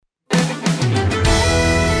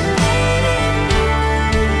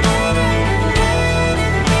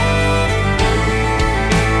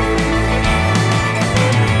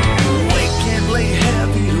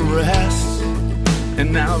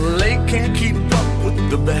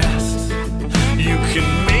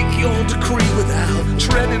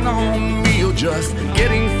just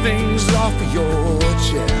getting things off of your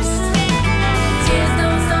chest. Tears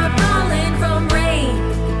don't start falling from rain.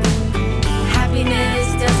 Happiness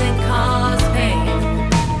doesn't cause pain.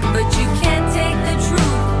 But you can't take the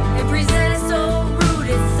truth and present it so rude.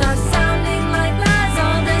 It starts sounding like lies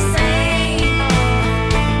all the same.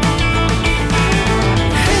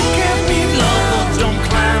 Hey, can't be love, don't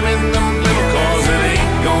climb in the middle, cause it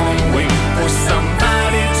ain't gonna wait for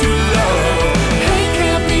somebody to love. Hey,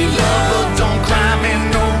 can't be love, don't climb in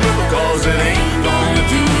no river, cause it ain't gonna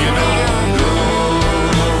do you no good.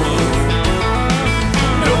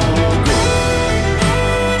 No good.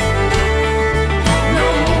 No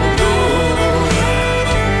good.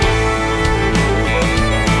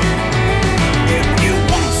 If you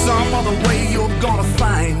want some other way, you're gonna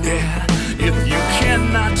find it. If you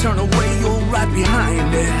cannot turn away, you're right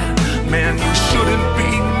behind it. Man, you shouldn't be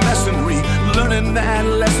messing, learning that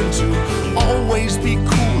lesson to always be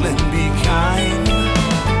cool and be kind.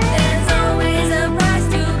 There's always a price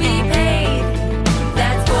to be paid.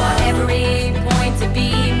 That's for every point to be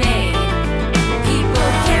made. People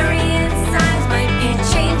carrying signs might be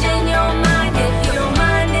changing your mind if your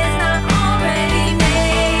mind is not already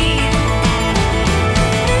made.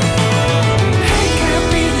 Hey, can't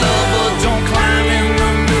be lover, don't climb in the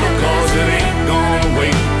middle, cause it ain't gonna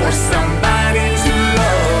wait for somebody to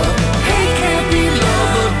love. Hey, can't be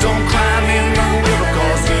lover, don't climb in the river,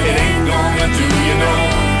 cause it ain't gonna do you no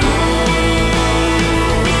good.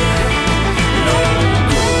 No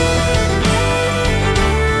good.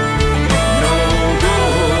 No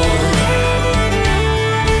good. No good.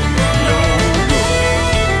 No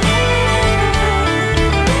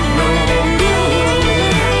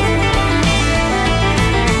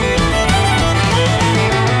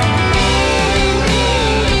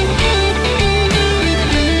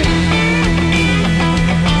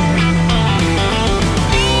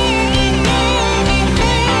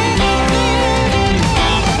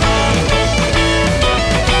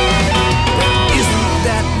Isn't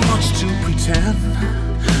that much to pretend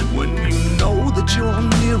when you know that you're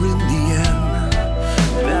nearing the end?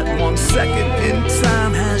 That 1 second in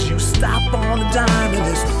time has you stop on a dime, and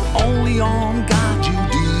it's only on God you